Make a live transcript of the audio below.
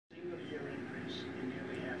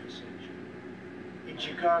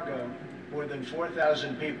Chicago, more than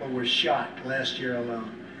 4,000 people were shot last year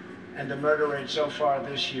alone, and the murder rate so far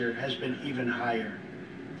this year has been even higher.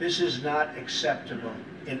 This is not acceptable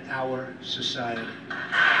in our society.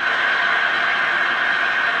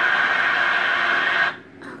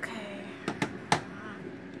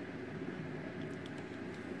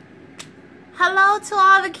 Hello to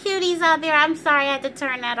all the cuties out there. I'm sorry I had to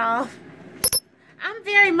turn that off. I'm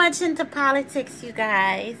very much into politics, you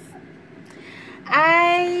guys.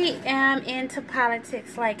 I am into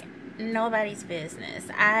politics like nobody's business.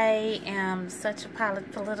 I am such a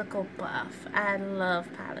political buff. I love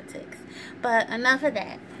politics. But enough of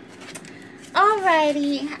that.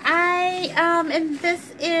 Alrighty, and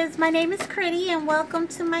this is, my name is Critty, and welcome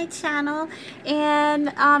to my channel.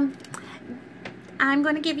 And I'm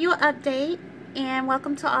going to give you an update. And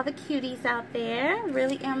welcome to all the cuties out there.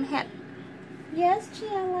 Really am happy. Yes,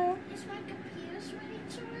 Chandler. Is my computer ready,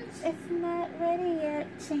 George? It's not ready yet,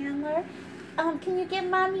 Chandler. Can you give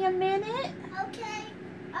Mommy a minute? Okay.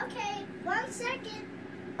 Okay. 1 second.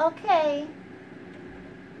 Okay.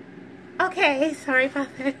 Okay, sorry about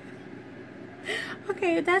that.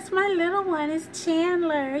 Okay, that's my little one. It's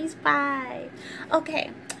Chandler. He's 5.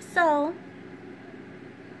 Okay, so...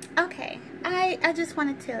 Okay, I just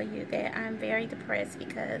want to tell you that I'm very depressed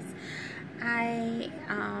because I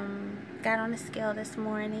got on the scale this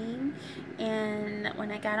morning, and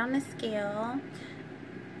when I got on the scale,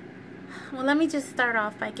 well, let me just start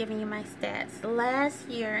off by giving you my stats. Last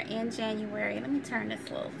year in January, let me turn this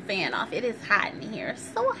little fan off. It is hot in here.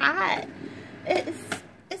 It's so hot.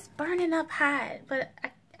 It's burning up hot, but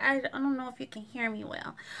I don't know if you can hear me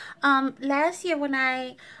well. Last year when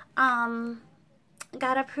I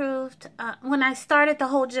got approved, when I started the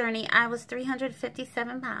whole journey, I was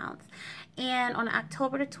 357 pounds. And on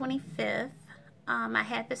October the 25th, I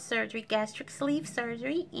had the surgery, gastric sleeve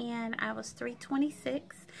surgery, and I was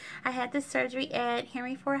 326. I had the surgery at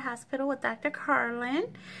Henry Ford Hospital with Dr.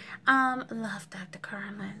 Carlin. Love Dr.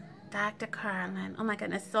 Carlin. Dr. Carlin. Oh my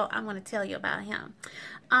goodness. So I'm going to tell you about him.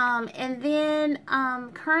 And then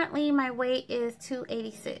currently my weight is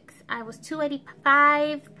 286. I was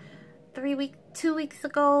 285 2 weeks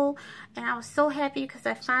ago, and I was so happy because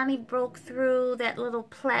I finally broke through that little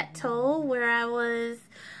plateau where I was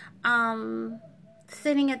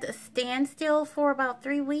sitting at the standstill for about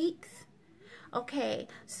 3 weeks. Okay,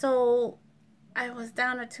 so I was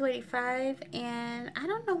down to 285, and I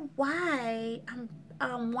don't know why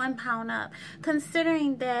I'm 1 pound up,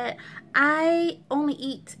 considering that I only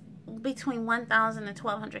eat between 1,000 and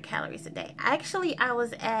 1,200 calories a day. Actually, I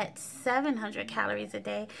was at 700 calories a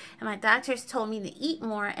day, and my doctors told me to eat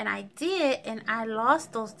more, and I did, and I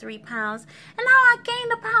lost those 3 pounds, and now I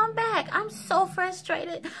gained a pound back. I'm so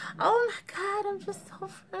frustrated. Oh my God, I'm just so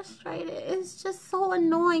frustrated. It's just so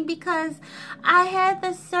annoying because I had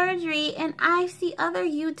the surgery, and I see other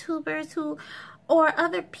YouTubers or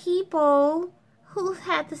other people who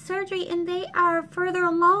had the surgery, and they are further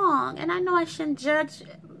along, and I know I shouldn't judge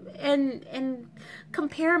and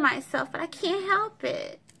compare myself, but I can't help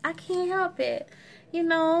it. I can't help it, you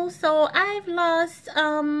know. So I've lost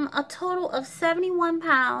a total of 71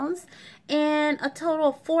 pounds and a total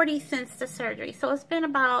of 40 since the surgery. So it's been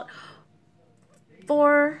about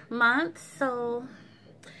 4 months. So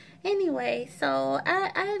anyway, so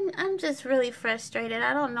I'm just really frustrated.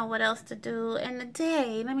 I don't know what else to do. And the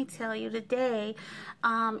day, let me tell you, the day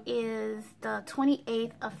is the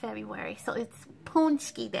 28th of February. So it's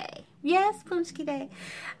Paczki Day. Yes, Paczki Day.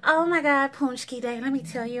 Oh my God, Paczki Day. Let me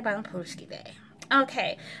tell you about Paczki Day.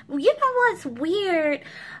 Okay, well, you know what's weird?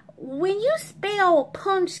 When you spell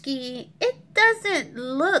Paczki, it doesn't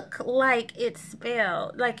look like it's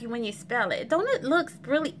spelled, like when you spell it. Don't it looks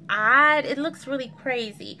really odd? It looks really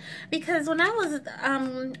crazy. Because when I was,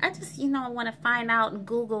 I just, you know, want to find out and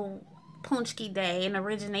Google Paczki Day and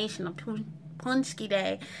origination of Paczki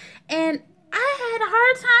Day. And I had a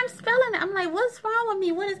hard time spelling it. I'm like, what's wrong with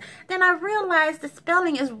me? Then I realized the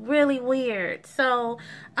spelling is really weird. So,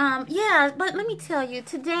 yeah, but let me tell you,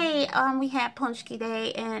 today we had Paczki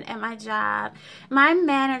Day, and at my job, my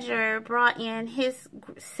manager brought in his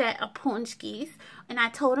set of Paczkis, and I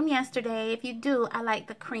told him yesterday, if you do, I like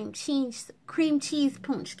the cream cheese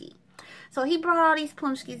Paczki. So he brought all these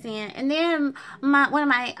Paczkis in, and then one of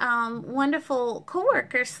my wonderful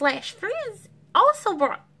coworkers / friends also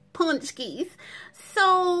brought Paczkis.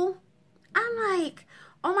 So I'm like,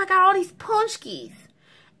 oh my God, all these Paczkis.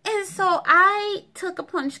 And so I took a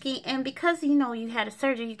Paczki, and because, you know, you had a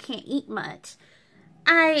surgery, you can't eat much.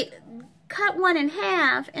 I cut one in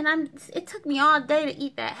half, and it took me all day to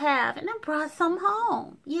eat that half, and I brought some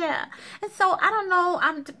home. Yeah. And so I don't know,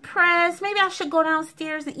 I'm depressed. Maybe I should go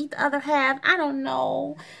downstairs and eat the other half. I don't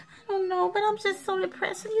know, but I'm just so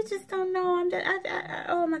depressed. You just don't know.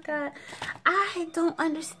 Oh my God, I don't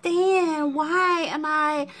understand. Why am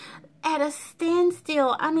I at a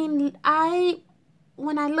standstill? I mean,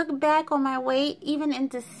 when I look back on my weight, even in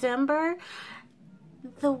December,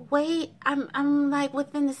 the weight, I'm like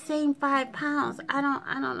within the same 5 pounds. I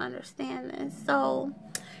don't understand this. So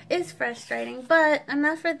it's frustrating, but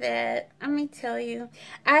enough of that. Let me tell you,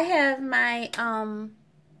 I have my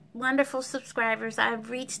wonderful subscribers. I've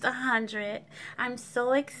reached 100. I'm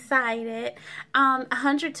so excited.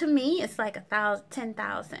 100 to me is like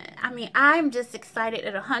 10,000. I mean, I'm just excited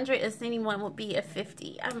at 100 as anyone would be at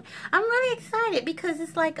 50. I'm really excited because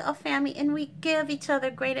it's like a family, and we give each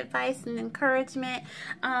other great advice and encouragement,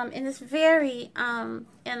 and it's very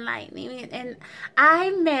enlightening. And I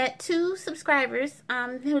met 2 subscribers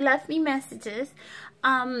who left me messages.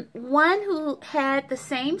 One who had the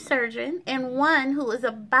same surgeon, and one who was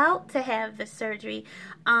about to have the surgery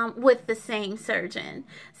with the same surgeon.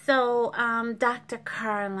 So Dr.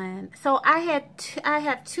 Carlin. So I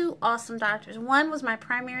have 2 awesome doctors. One was my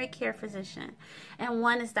primary care physician, and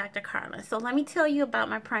one is Dr. Carlin. So let me tell you about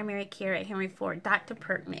my primary care at Henry Ford, Dr.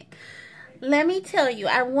 Perknick. Let me tell you,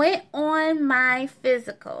 I went on my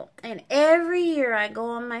physical, and every year I go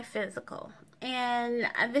on my physical. And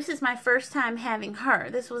this is my first time having her.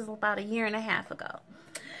 This was about 1.5 years ago.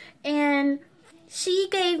 And she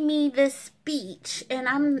gave me this speech, and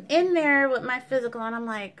I'm in there with my physical, and I'm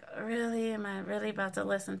like, really? Am I really about to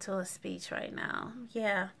listen to a speech right now?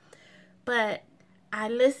 Yeah. But I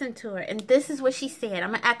listened to her, and this is what she said.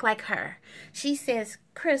 I'm going to act like her. She says,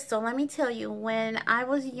 Crystal, let me tell you, when I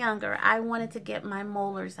was younger, I wanted to get my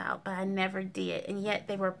molars out, but I never did, and yet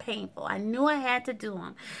they were painful. I knew I had to do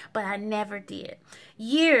them, but I never did.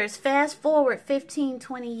 Years, fast forward 15,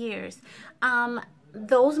 20 years,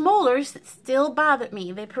 those molars still bothered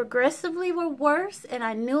me. They progressively were worse, and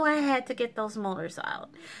I knew I had to get those molars out.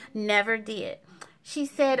 Never did. She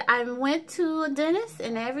said, I went to a dentist,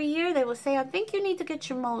 and every year they would say, I think you need to get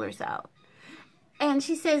your molars out. And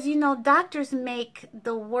she says, you know, doctors make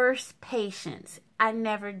the worst patients. I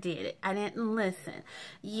never did it. I didn't listen.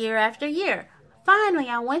 Year after year. Finally,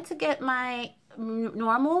 I went to get my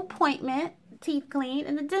normal appointment, teeth cleaned,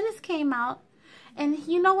 and the dentist came out. And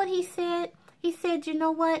you know what he said? He said, you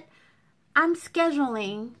know what? I'm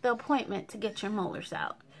scheduling the appointment to get your molars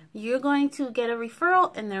out. You're going to get a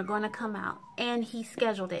referral, and they're going to come out. And he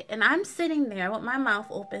scheduled it. And I'm sitting there with my mouth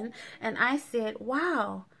open, and I said,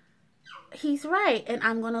 wow, he's right, and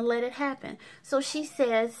I'm going to let it happen. So she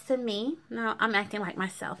says to me, now I'm acting like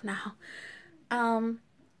myself now.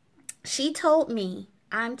 She told me,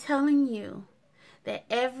 I'm telling you that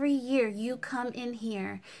every year you come in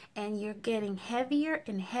here, and you're getting heavier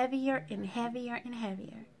and heavier and heavier and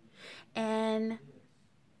heavier. And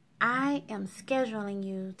I am scheduling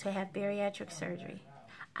you to have bariatric surgery.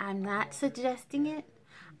 I'm not suggesting it.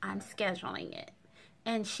 I'm scheduling it.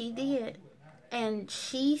 And she did. And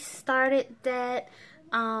she started that.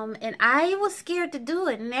 And I was scared to do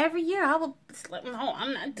it. And every year I would say, no,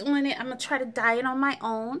 I'm not doing it. I'm going to try to diet on my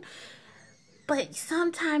own. But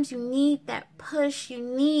sometimes you need that push. You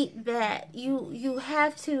need that. You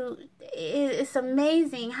have to. It's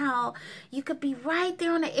amazing how you could be right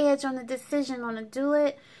there on the edge on the decision on to do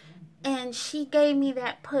it. And she gave me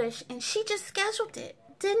that push, and she just scheduled it.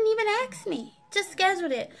 Didn't even ask me. Just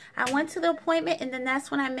scheduled it. I went to the appointment, and then that's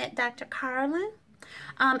when I met Dr. Carlin.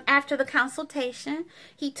 After the consultation,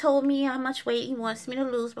 he told me how much weight he wants me to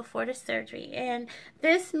lose before the surgery. And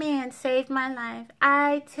this man saved my life.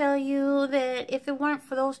 I tell you that if it weren't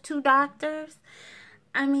for those 2 doctors,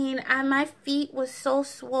 I mean, my feet was so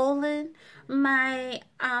swollen. I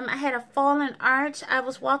had a fallen arch. I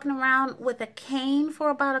was walking around with a cane for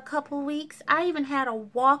about a couple weeks. I even had a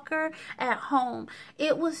walker at home.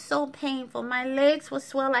 It was so painful. My legs were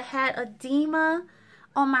swell. I had edema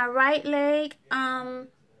on my right leg.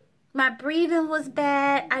 My breathing was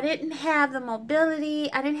bad. I didn't have the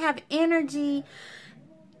mobility. I didn't have energy.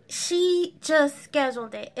 She just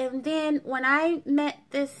scheduled it. And then when I met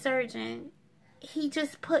this surgeon, he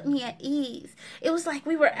just put me at ease. It was like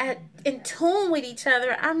we were in tune with each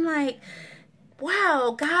other. I'm like,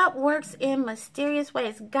 wow, God works in mysterious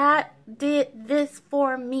ways. God did this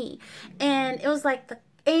for me. And it was like the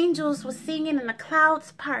angels were singing and the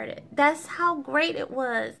clouds parted. That's how great it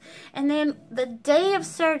was. And then the day of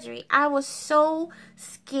surgery, I was so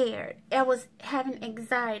scared. I was having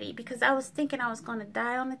anxiety because I was thinking I was going to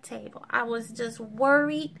die on the table. I was just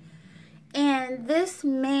worried. And this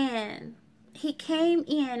man he came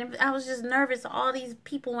in, and I was just nervous. All these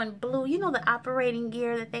people in blue, you know, the operating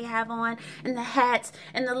gear that they have on, and the hats,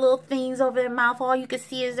 and the little things over their mouth. All you could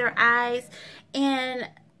see is their eyes. And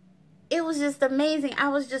it was just amazing. I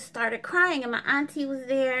was just started crying, and my auntie was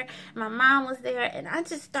there, my mom was there, and I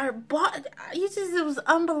just started it was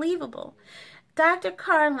unbelievable. Dr.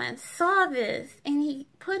 Carlin saw this, and he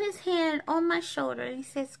put his hand on my shoulder, and he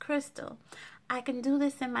says, Crystal, I can do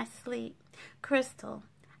this in my sleep. Crystal,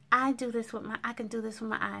 I can do this with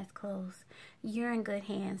my eyes closed. You're in good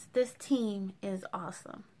hands. This team is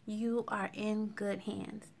awesome. You are in good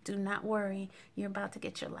hands. Do not worry. You're about to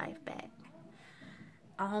get your life back.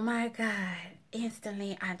 Oh my God.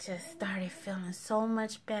 Instantly, I just started feeling so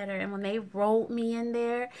much better. And when they rolled me in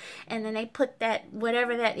there, and then they put that,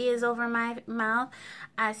 whatever that is, over my mouth,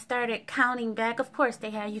 I started counting back. Of course,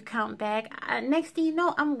 they had you count back. Next thing you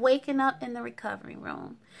know, I'm waking up in the recovery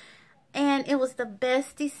room. And it was the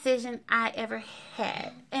best decision I ever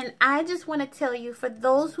had. And I just want to tell you, for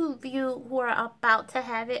those of you who are about to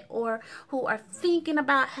have it, or who are thinking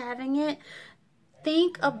about having it,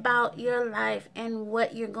 think about your life and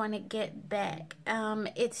what you're going to get back.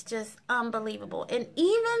 It's just unbelievable. And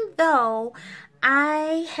even though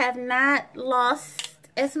I have not lost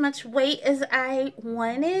as much weight as I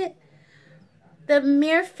wanted, the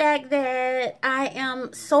mere fact that I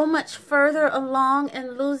am so much further along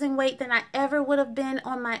in losing weight than I ever would have been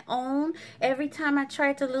on my own. Every time I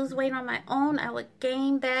tried to lose weight on my own, I would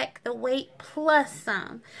gain back the weight plus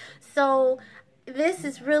some. So this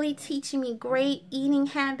is really teaching me great eating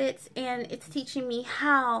habits, and it's teaching me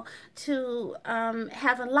how to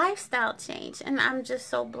have a lifestyle change, and I'm just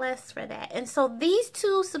so blessed for that. And so these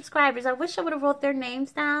two subscribers, I wish I would have wrote their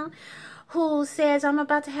names down, who says, I'm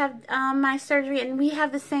about to have my surgery, and we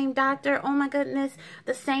have the same doctor. Oh my goodness,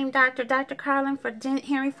 the same doctor, Dr. Carlin for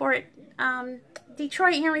Henry Ford,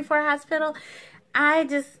 Detroit Henry Ford Hospital. I'm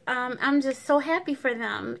just so happy for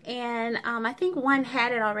them. And I think one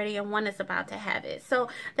had it already and one is about to have it. So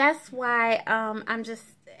that's why I'm just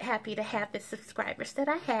happy to have the subscribers that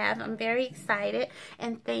I have. I'm very excited,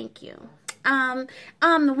 and thank you. One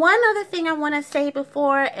other thing I want to say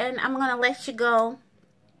before, and I'm going to let you go.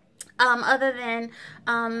 Other than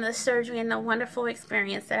the surgery and the wonderful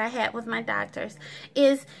experience that I had with my doctors,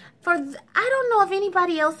 is I don't know if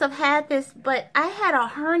anybody else have had this, but I had a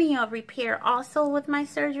hernia repair also with my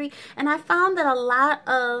surgery, and I found that a lot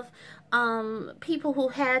of people who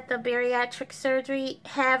had the bariatric surgery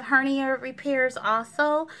have hernia repairs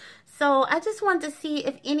also. So I just wanted to see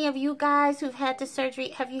if any of you guys who've had the surgery,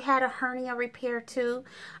 have you had a hernia repair too?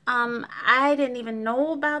 I didn't even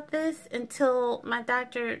know about this until my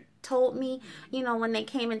doctor told me, you know, when they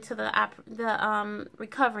came into the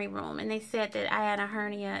recovery room, and they said that I had a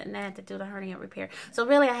hernia and I had to do the hernia repair. So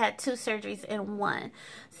really I had two surgeries in one.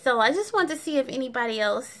 So I just wanted to see if anybody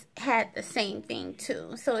else had the same thing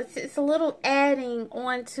too. So it's a little adding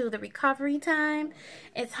on to the recovery time.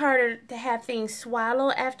 It's harder to have things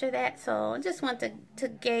swallow after that. So I just want to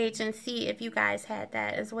gauge and see if you guys had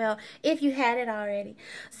that as well, if you had it already.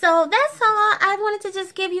 So that's all. I wanted to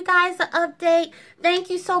just give you guys an update. Thank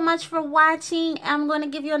you so much for watching. I'm going to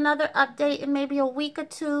give you another update in maybe a week or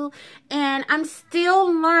two. And I'm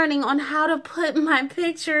still learning on how to put my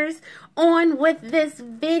pictures on with this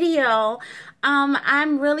video.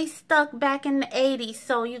 I'm really stuck back in the 80s,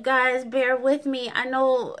 so you guys bear with me. I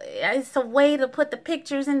know it's a way to put the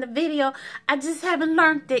pictures in the video. I just haven't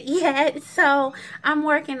learned it yet, so I'm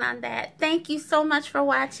working on that. Thank you so much for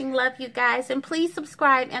watching. Love you guys, and please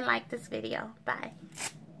subscribe and like this video. Bye.